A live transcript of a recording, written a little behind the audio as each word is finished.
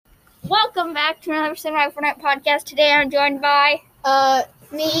Welcome back to another episode of my Fortnite podcast. Today I'm joined by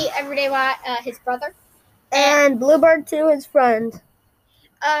me, Everyday Watt, his brother, and Bluebird 2, his friend.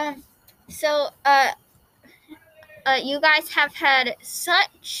 You guys have had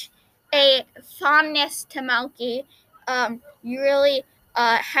such a fondness to Melky. You really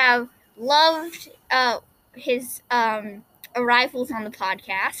have loved his arrivals on the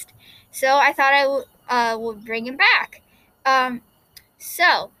podcast. So I thought I would bring him back.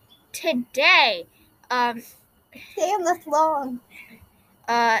 So today, damn, that's long.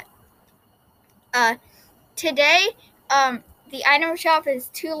 Today, the item shop is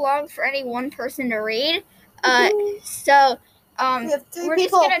too long for any one person to read. So We have three we're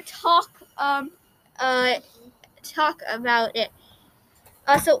people. just gonna talk about it.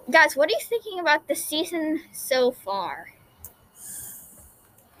 So guys, what are you thinking about the season so far?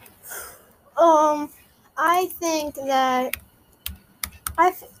 I think that I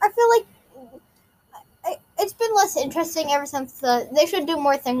feel like it's been less interesting ever since they should do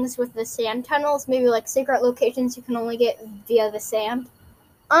more things with the sand tunnels. Maybe like secret locations you can only get via the sand.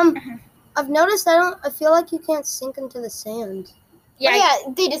 I've noticed I feel like you can't sink into the sand. Yeah,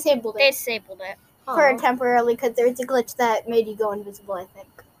 they disabled They it disabled it. for temporarily because there was a glitch that made you go invisible, I think.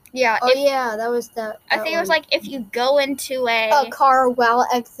 Yeah. That was that. I think it was like if you go into A car while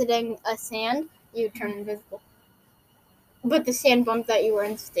exiting a sand, you turn invisible. But the sand bump that you were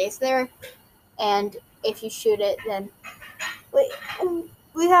in stays there, and if you shoot it, then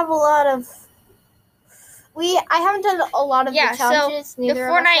we have a lot of. I haven't done a lot of the challenges. So neither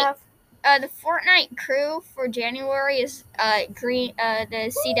of us have. The Fortnite crew for January is green.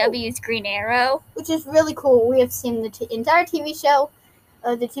 The CW is Green Arrow, Which is really cool. We have seen the entire TV show.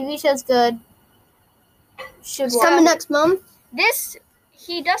 The TV show's good. It's coming next month.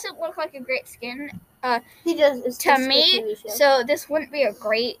 He doesn't look like a great skin. He does to me, so this wouldn't be a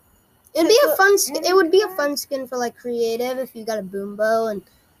great. It'd be a fun. It would be a fun skin for like creative if you got a boom bow and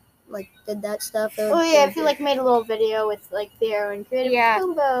like did that stuff. If you like made a little video with like the arrow and creative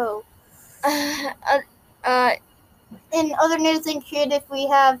boom bow. In other news and creative, we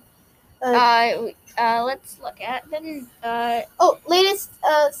have. Let's look at them. Latest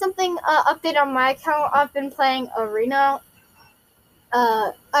something update on my account. I've been playing Arena.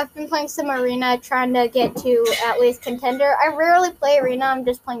 I've been playing some Arena, trying to get to at least contender. I rarely play Arena. I'm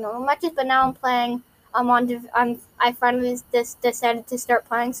just playing normal matches, but now I'm playing. I finally decided to start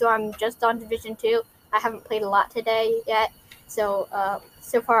playing, so I'm just on Division 2. I haven't played a lot today yet, so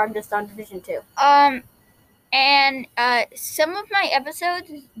far I'm just on Division 2. And some of my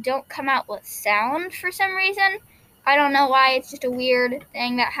episodes don't come out with sound for some reason. I don't know why. It's just a weird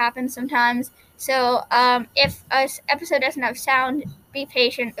thing that happens sometimes. So if an episode doesn't have sound, be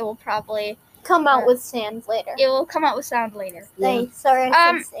patient. It will probably come out with sound later. It will come out with sound later. Hey, sorry,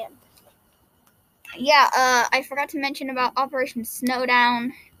 I said sand. Yeah, I forgot to mention about Operation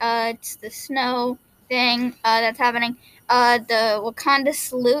Snowdown. It's the snow thing that's happening. The Wakanda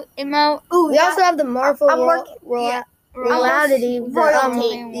salute emote. We also have the Marvel royalty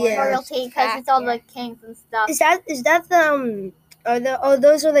because it's all the kings and stuff. Is that the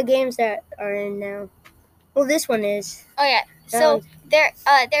those are the games that are in now? Well, this one is. Oh yeah. So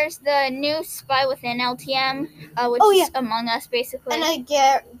there's the new Spy Within LTM, which is Among Us basically. And a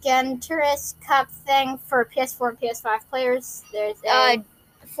Ganturis Cup thing for PS4 and PS5 players. There's a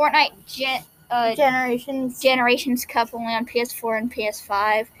Fortnite Generations Cup only on PS4 and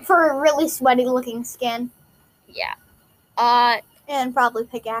PS5 for a really sweaty looking skin. Yeah. And probably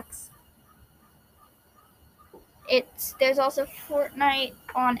pickaxe. There's also Fortnite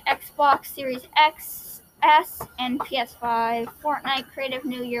on Xbox Series X, S, and PS5. Fortnite Creative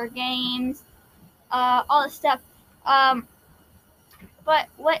New Year games, all this stuff. But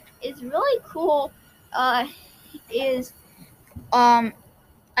what is really cool is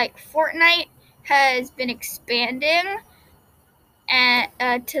like Fortnite has been expanding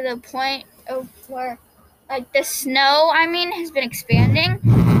and to the point of where like the snow has been expanding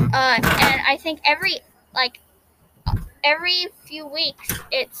and I think every few weeks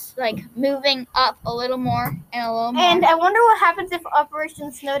it's like moving up a little more and a little more. And I wonder what happens if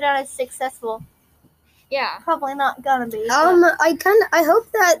Operation Snowdown is successful. Yeah, probably not gonna be. I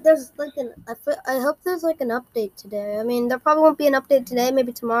hope that there's like an update today. I mean, there probably won't be an update today,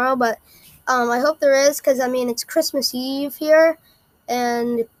 maybe tomorrow, but I hope there is because it's Christmas Eve here,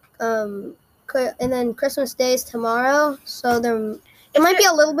 and then Christmas Day is tomorrow, so there might be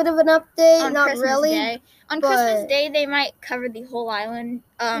a little bit of an update. Not Christmas really. Day. On Christmas Day, they might cover the whole island.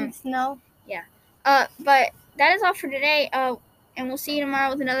 Snow. Yeah. But that is all for today. And we'll see you tomorrow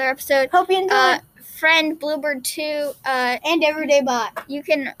with another episode. Hope you enjoy. friend Bluebird2. And Everyday Bot. You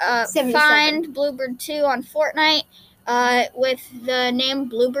can 77. find Bluebird2 on Fortnite with the name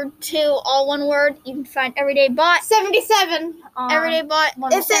Bluebird2, all one word. You can find Everyday Bot. 77. Everyday Bot.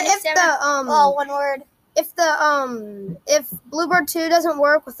 If all one word. if Bluebird 2 doesn't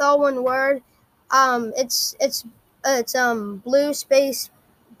work with all one word, it's blue space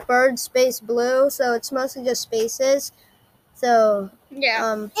bird space blue, so it's mostly just spaces. So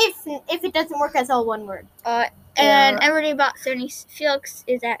Yeah. If it doesn't work as all one word. And Everyday Bot 70 Felix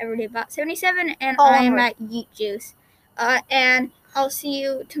is at Everyday Bot 77, and All I one am word. at Yeet Juice. And I'll see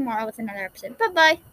you tomorrow with another episode. Bye bye.